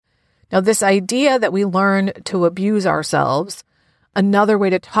Now, this idea that we learn to abuse ourselves, another way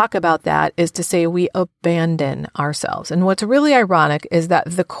to talk about that is to say we abandon ourselves. And what's really ironic is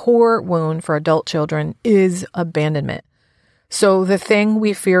that the core wound for adult children is abandonment. So the thing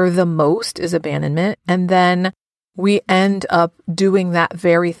we fear the most is abandonment. And then we end up doing that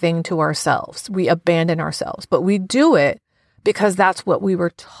very thing to ourselves. We abandon ourselves, but we do it because that's what we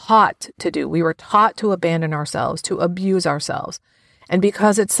were taught to do. We were taught to abandon ourselves, to abuse ourselves. And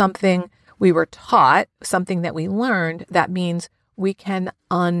because it's something we were taught, something that we learned, that means we can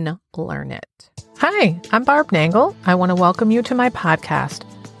unlearn it. Hi, I'm Barb Nangle. I want to welcome you to my podcast,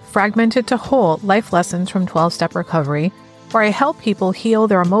 Fragmented to Whole: Life Lessons from 12-Step Recovery, where I help people heal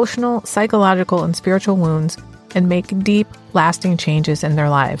their emotional, psychological, and spiritual wounds and make deep, lasting changes in their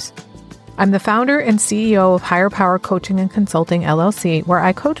lives. I'm the founder and CEO of Higher Power Coaching and Consulting, LLC, where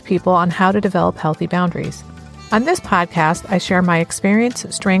I coach people on how to develop healthy boundaries. On this podcast, I share my experience,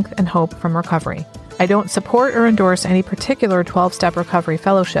 strength, and hope from recovery. I don't support or endorse any particular 12-step recovery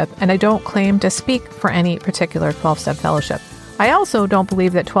fellowship, and I don't claim to speak for any particular 12-step fellowship. I also don't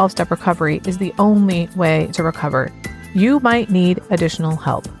believe that 12-step recovery is the only way to recover. You might need additional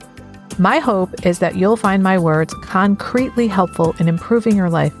help. My hope is that you'll find my words concretely helpful in improving your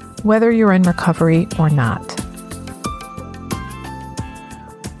life, whether you're in recovery or not.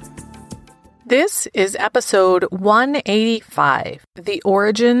 This is episode 185, The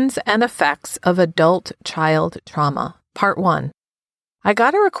Origins and Effects of Adult-Child Trauma, Part 1. I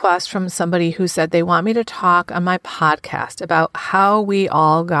got a request from somebody who said they want me to talk on my podcast about how we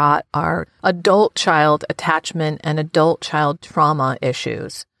all got our adult-child attachment and adult-child trauma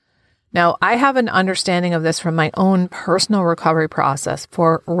issues. Now, I have an understanding of this from my own personal recovery process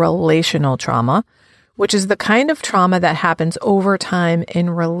for relational trauma, which is the kind of trauma that happens over time in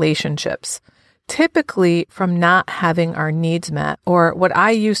relationships. Typically from not having our needs met, or what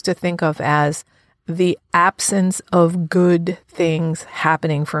I used to think of as the absence of good things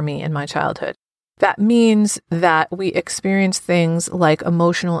happening for me in my childhood. That means that we experience things like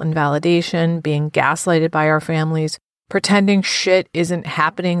emotional invalidation, being gaslighted by our families, pretending shit isn't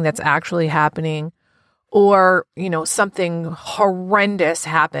happening that's actually happening, or, something horrendous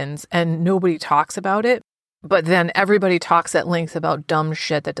happens and nobody talks about it, but then everybody talks at length about dumb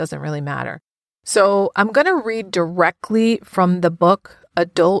shit that doesn't really matter. So I'm going to read directly from the book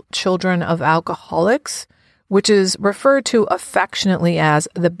Adult Children of Alcoholics, which is referred to affectionately as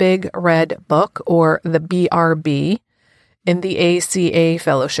the Big Red Book, or the BRB, in the ACA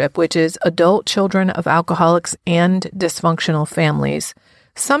Fellowship, which is Adult Children of Alcoholics and Dysfunctional Families,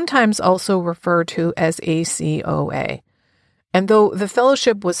 sometimes also referred to as ACOA. And though the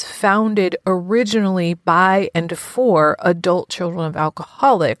fellowship was founded originally by and for adult children of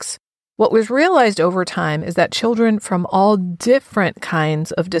alcoholics, what was realized over time is that children from all different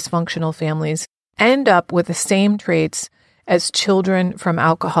kinds of dysfunctional families end up with the same traits as children from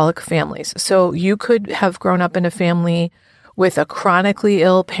alcoholic families. So you could have grown up in a family with a chronically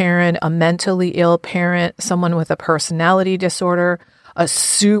ill parent, a mentally ill parent, someone with a personality disorder, a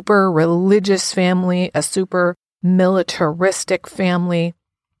super religious family, a super militaristic family.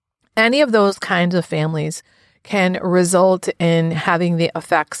 Any of those kinds of families can result in having the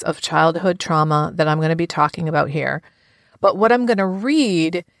effects of childhood trauma that I'm going to be talking about here. But what I'm going to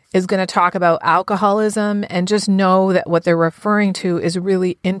read is going to talk about alcoholism, and just know that what they're referring to is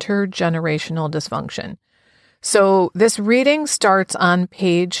really intergenerational dysfunction. So this reading starts on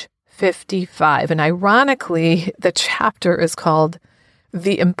page 55, and ironically, the chapter is called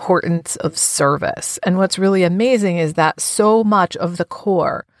The Importance of Service. And what's really amazing is that so much of the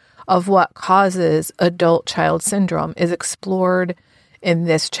core of what causes adult-child syndrome is explored in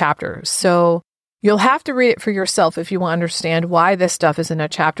this chapter. So you'll have to read it for yourself if you want to understand why this stuff is in a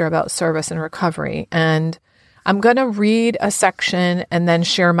chapter about service and recovery. And I'm going to read a section and then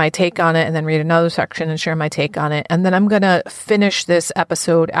share my take on it, and then read another section and share my take on it. And then I'm going to finish this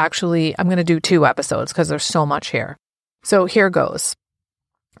episode. Actually, I'm going to do 2 episodes because there's so much here. So here goes.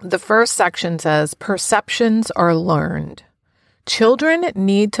 The first section says, perceptions are learned. Children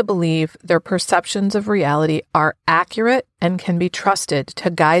need to believe their perceptions of reality are accurate and can be trusted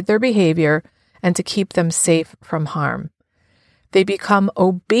to guide their behavior and to keep them safe from harm. They become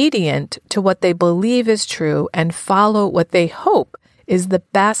obedient to what they believe is true and follow what they hope is the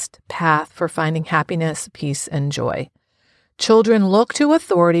best path for finding happiness, peace, and joy. Children look to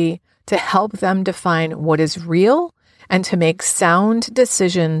authority to help them define what is real and to make sound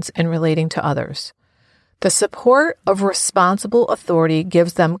decisions in relating to others. The support of responsible authority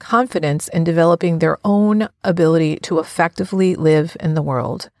gives them confidence in developing their own ability to effectively live in the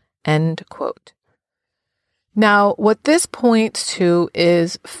world. End quote. Now, what this points to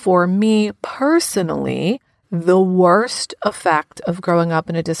is, for me personally, the worst effect of growing up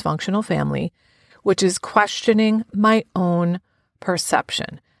in a dysfunctional family, which is questioning my own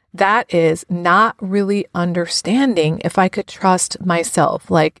perception. That is not really understanding if I could trust myself.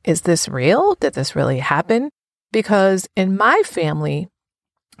 Like, is this real? Did this really happen? Because in my family,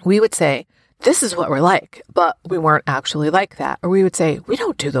 we would say, this is what we're like, but we weren't actually like that. Or we would say, we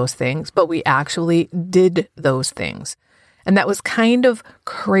don't do those things, but we actually did those things. And that was kind of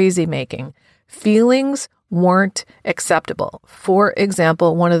crazy making. Feelings weren't acceptable. For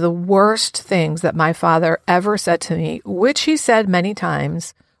example, one of the worst things that my father ever said to me, which he said many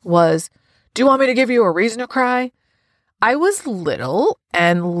times, was, do you want me to give you a reason to cry? I was little,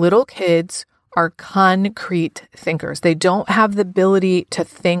 and little kids are concrete thinkers. They don't have the ability to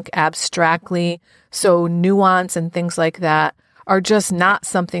think abstractly. So nuance and things like that are just not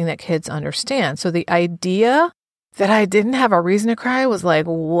something that kids understand. So the idea that I didn't have a reason to cry was like,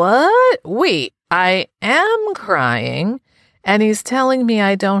 what? Wait, I am crying, and he's telling me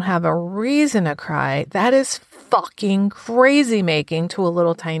I don't have a reason to cry. That is fucking crazy making to a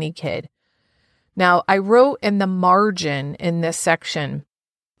little tiny kid. Now, I wrote in the margin in this section,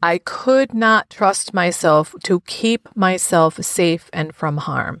 I could not trust myself to keep myself safe and from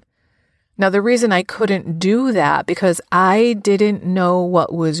harm. Now, the reason I couldn't do that, because I didn't know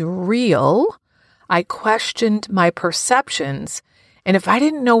what was real. I questioned my perceptions. And if I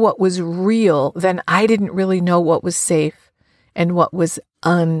didn't know what was real, then I didn't really know what was safe and what was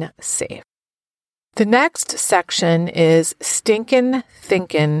unsafe. The next section is stinkin'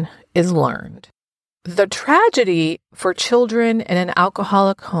 thinkin' is learned. The tragedy for children in an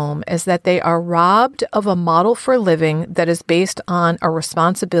alcoholic home is that they are robbed of a model for living that is based on a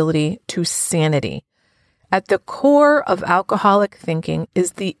responsibility to sanity. At the core of alcoholic thinking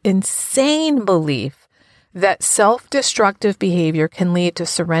is the insane belief that self-destructive behavior can lead to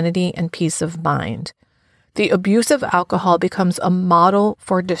serenity and peace of mind. The abuse of alcohol becomes a model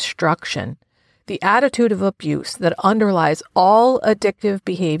for destruction. The attitude of abuse that underlies all addictive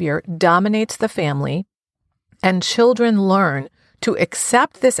behavior dominates the family, and children learn to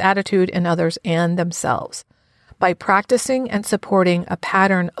accept this attitude in others and themselves. By practicing and supporting a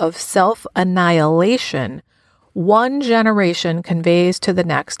pattern of self-annihilation, one generation conveys to the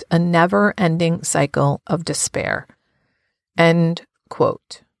next a never-ending cycle of despair. End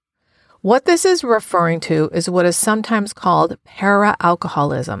quote. What this is referring to is what is sometimes called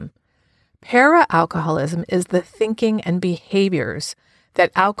para-alcoholism. Para-alcoholism is the thinking and behaviors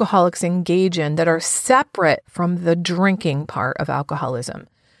that alcoholics engage in that are separate from the drinking part of alcoholism.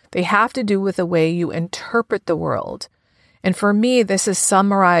 They have to do with the way you interpret the world. And for me, this is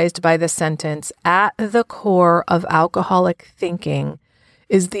summarized by the sentence, at the core of alcoholic thinking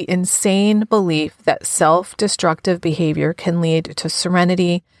is the insane belief that self-destructive behavior can lead to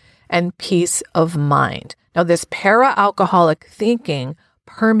serenity and peace of mind. Now, this para-alcoholic thinking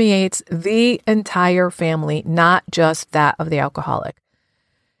permeates the entire family, not just that of the alcoholic.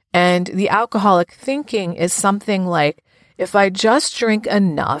 And the alcoholic thinking is something like, if I just drink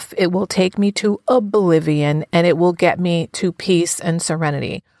enough, it will take me to oblivion and it will get me to peace and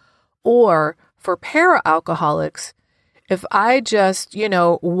serenity. Or for para-alcoholics, if I just,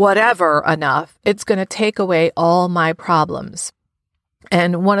 whatever enough, it's going to take away all my problems.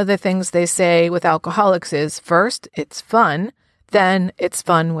 And one of the things they say with alcoholics is, first, it's fun, then it's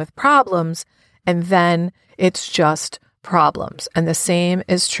fun with problems, and then it's just problems. And the same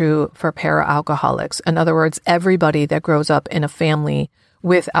is true for para-alcoholics. In other words, everybody that grows up in a family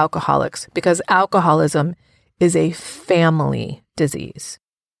with alcoholics, because alcoholism is a family disease.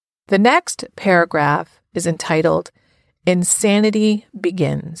 The next paragraph is entitled, Insanity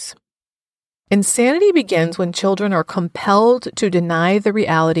Begins. Insanity begins when children are compelled to deny the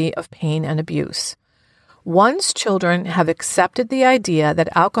reality of pain and abuse. Once children have accepted the idea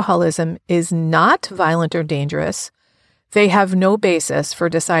that alcoholism is not violent or dangerous, they have no basis for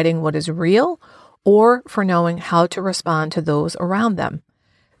deciding what is real or for knowing how to respond to those around them.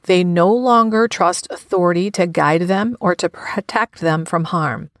 They no longer trust authority to guide them or to protect them from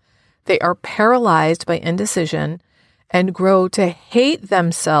harm. They are paralyzed by indecision and grow to hate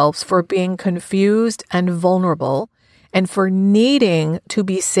themselves for being confused and vulnerable and for needing to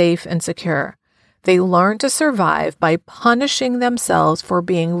be safe and secure. They learn to survive by punishing themselves for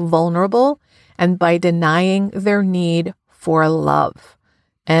being vulnerable and by denying their need for love.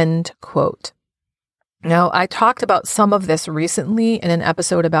 End quote. Now, I talked about some of this recently in an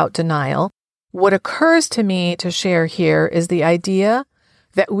episode about denial. What occurs to me to share here is the idea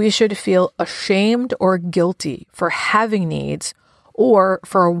that we should feel ashamed or guilty for having needs or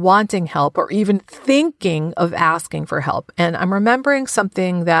for wanting help or even thinking of asking for help. And I'm remembering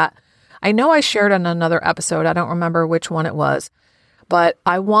something that I know I shared on another episode. I don't remember which one it was, but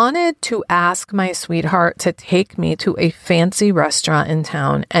I wanted to ask my sweetheart to take me to a fancy restaurant in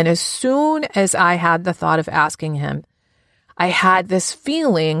town. And as soon as I had the thought of asking him, I had this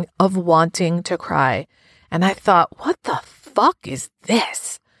feeling of wanting to cry. And I thought, what the fuck is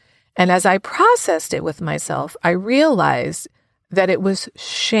this? And as I processed it with myself, I realized that it was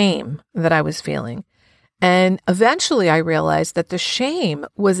shame that I was feeling. And eventually I realized that the shame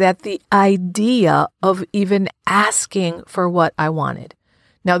was at the idea of even asking for what I wanted.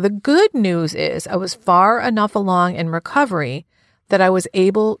 Now, the good news is I was far enough along in recovery that I was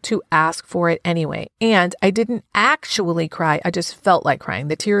able to ask for it anyway. And I didn't actually cry. I just felt like crying.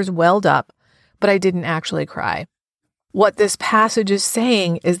 The tears welled up, but I didn't actually cry. What this passage is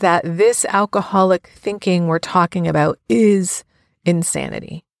saying is that this alcoholic thinking we're talking about is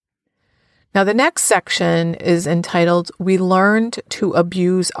insanity. Now, the next section is entitled, We Learned to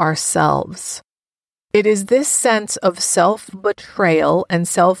Abuse Ourselves. It is this sense of self-betrayal and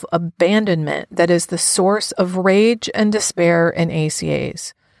self-abandonment that is the source of rage and despair in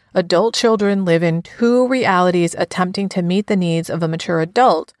ACAs. Adult children live in two realities attempting to meet the needs of a mature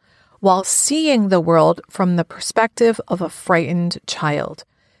adult while seeing the world from the perspective of a frightened child.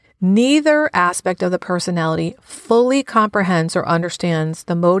 Neither aspect of the personality fully comprehends or understands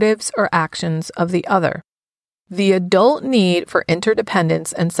the motives or actions of the other. The adult need for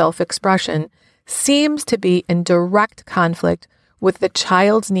interdependence and self-expression seems to be in direct conflict with the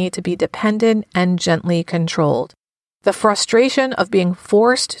child's need to be dependent and gently controlled. The frustration of being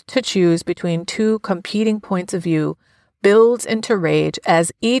forced to choose between two competing points of view builds into rage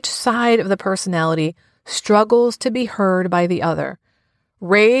as each side of the personality struggles to be heard by the other.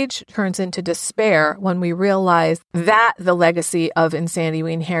 Rage turns into despair when we realize that the legacy of insanity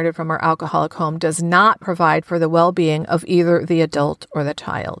we inherited from our alcoholic home does not provide for the well-being of either the adult or the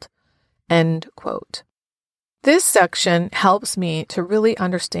child. End quote. This section helps me to really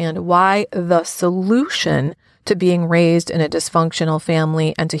understand why the solution to being raised in a dysfunctional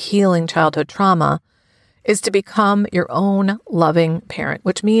family and to healing childhood trauma is to become your own loving parent,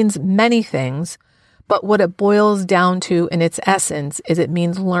 which means many things. But what it boils down to in its essence is it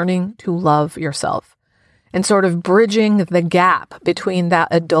means learning to love yourself and sort of bridging the gap between that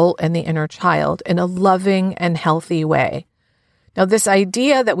adult and the inner child in a loving and healthy way. Now, this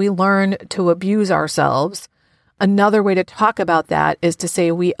idea that we learn to abuse ourselves, another way to talk about that is to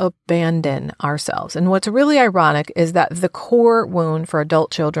say we abandon ourselves. And what's really ironic is that the core wound for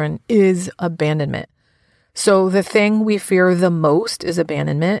adult children is abandonment. So the thing we fear the most is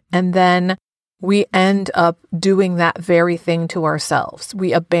abandonment, and then we end up doing that very thing to ourselves.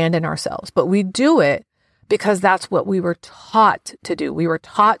 We abandon ourselves, but we do it because that's what we were taught to do. We were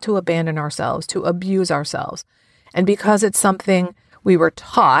taught to abandon ourselves, to abuse ourselves. And because it's something we were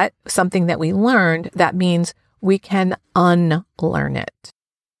taught, something that we learned, that means we can unlearn it.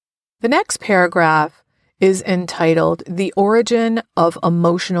 The next paragraph is entitled The Origin of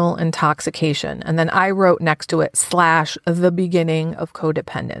Emotional Intoxication. And then I wrote next to it / the beginning of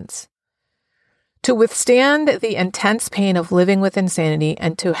codependence. To withstand the intense pain of living with insanity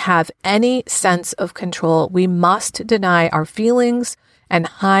and to have any sense of control, we must deny our feelings and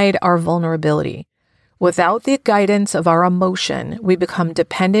hide our vulnerability. Without the guidance of our emotion, we become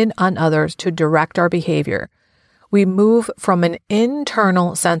dependent on others to direct our behavior. We move from an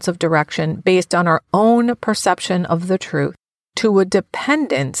internal sense of direction based on our own perception of the truth to a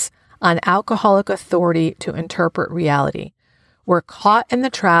dependence on alcoholic authority to interpret reality. We're caught in the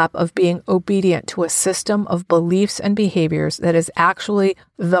trap of being obedient to a system of beliefs and behaviors that is actually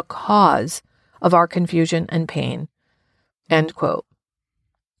the cause of our confusion and pain. End quote.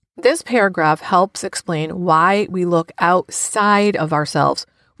 This paragraph helps explain why we look outside of ourselves,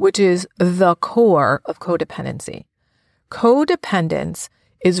 which is the core of codependency. Codependence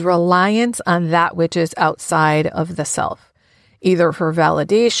is reliance on that which is outside of the self, either for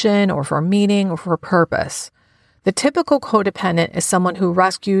validation or for meaning or for purpose. The typical codependent is someone who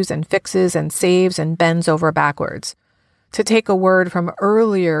rescues and fixes and saves and bends over backwards. To take a word from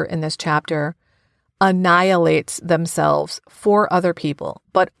earlier in this chapter, annihilates themselves for other people.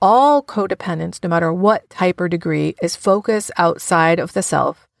 But all codependence, no matter what type or degree, is focused outside of the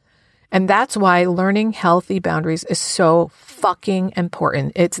self. And that's why learning healthy boundaries is so fucking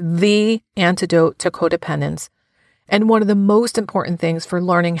important. It's the antidote to codependence. And one of the most important things for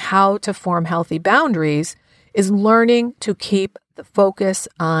learning how to form healthy boundaries is learning to keep the focus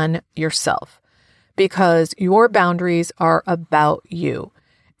on yourself, because your boundaries are about you.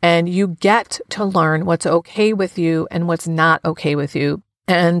 and you get to learn what's okay with you and what's not okay with you.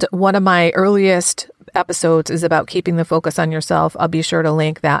 And one of my earliest episodes is about keeping the focus on yourself. I'll be sure to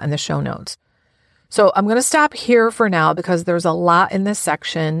link that in the show notes. So I'm going to stop here for now because there's a lot in this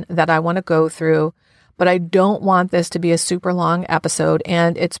section that I want to go through, but I don't want this to be a super long episode,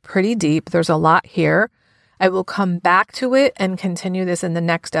 and it's pretty deep. There's a lot here. I will come back to it and continue this in the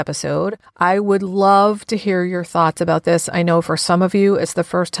next episode. I would love to hear your thoughts about this. I know for some of you, it's the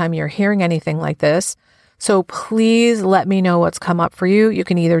first time you're hearing anything like this. So please let me know what's come up for you. You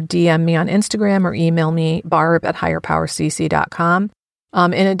can either DM me on Instagram or email me, barb@higherpowercc.com.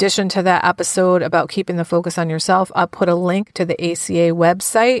 In addition to that episode about keeping the focus on yourself, I'll put a link to the ACA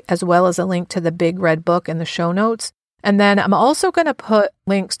website as well as a link to the Big Red Book in the show notes. And then I'm also going to put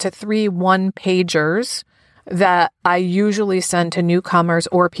links to 3 one-pagers that I usually send to newcomers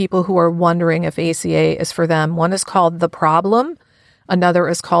or people who are wondering if ACA is for them. One is called The Problem, another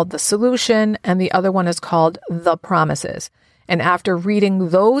is called The Solution, and the other one is called The Promises. And after reading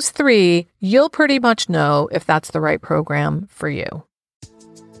those 3, you'll pretty much know if that's the right program for you.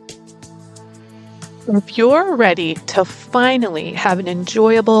 If you're ready to finally have an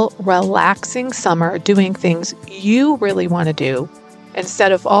enjoyable, relaxing summer doing things you really want to do,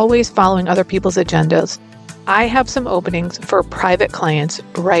 instead of always following other people's agendas, I have some openings for private clients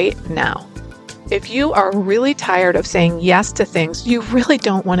right now. If you are really tired of saying yes to things you really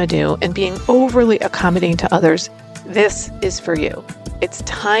don't want to do and being overly accommodating to others, this is for you. It's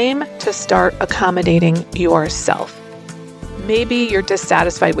time to start accommodating yourself. Maybe you're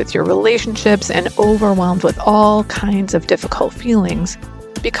dissatisfied with your relationships and overwhelmed with all kinds of difficult feelings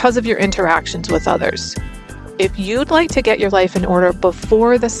because of your interactions with others. If you'd like to get your life in order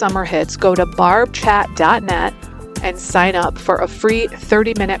before the summer hits, go to barbchat.net and sign up for a free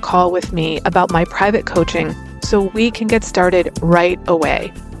 30-minute call with me about my private coaching so we can get started right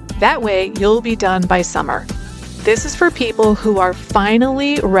away. That way, you'll be done by summer. This is for people who are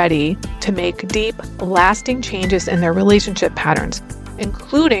finally ready to make deep, lasting changes in their relationship patterns,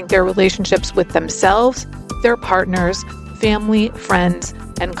 including their relationships with themselves, their partners, family, friends,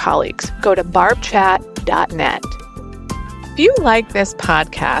 and colleagues. Go to barbchat.net. If you like this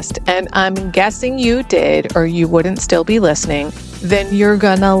podcast, and I'm guessing you did or you wouldn't still be listening, then you're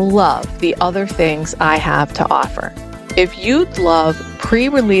gonna love the other things I have to offer. If you'd love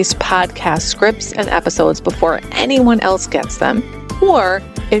pre-released podcast scripts and episodes before anyone else gets them, or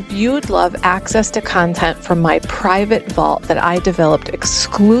if you'd love access to content from my private vault that I developed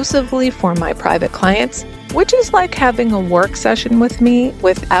exclusively for my private clients, which is like having a work session with me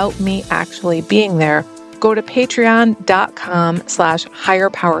without me actually being there, go to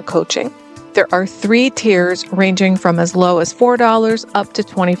patreon.com/higherpowercoaching. There are 3 tiers ranging from as low as $4 up to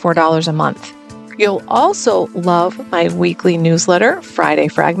 $24 a month. You'll also love my weekly newsletter, Friday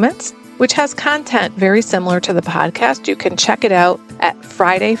Fragments, which has content very similar to the podcast. You can check it out at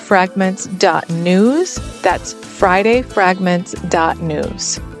fridayfragments.news. That's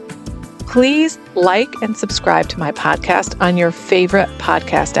fridayfragments.news. Please like and subscribe to my podcast on your favorite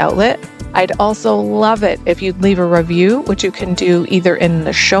podcast outlet. I'd also love it if you'd leave a review, which you can do either in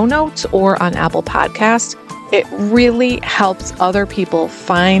the show notes or on Apple Podcasts. It really helps other people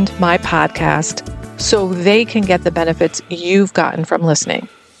find my podcast so they can get the benefits you've gotten from listening.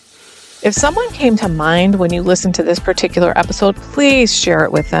 If someone came to mind when you listened to this particular episode, please share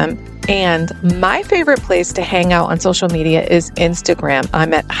it with them. And my favorite place to hang out on social media is Instagram.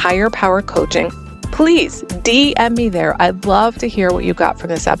 I'm at Higher Power Coaching. Please DM me there. I'd love to hear what you got from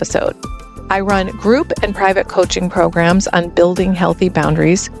this episode. I run group and private coaching programs on building healthy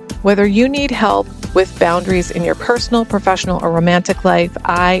boundaries. Whether you need help with boundaries in your personal, professional, or romantic life,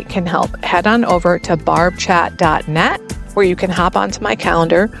 I can help. Head on over to barbchat.net, where you can hop onto my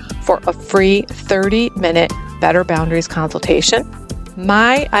calendar for a free 30-minute Better Boundaries consultation.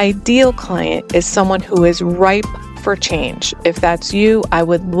 My ideal client is someone who is ripe for change. If that's you, I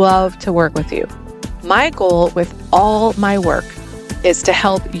would love to work with you. My goal with all my work is to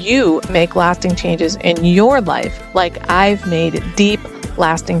help you make lasting changes in your life like I've made deep,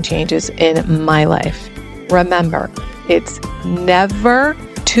 lasting changes in my life. Remember, it's never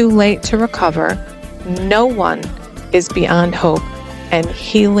too late to recover. No one is beyond hope, and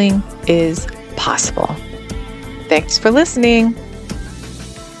healing is possible. Thanks for listening.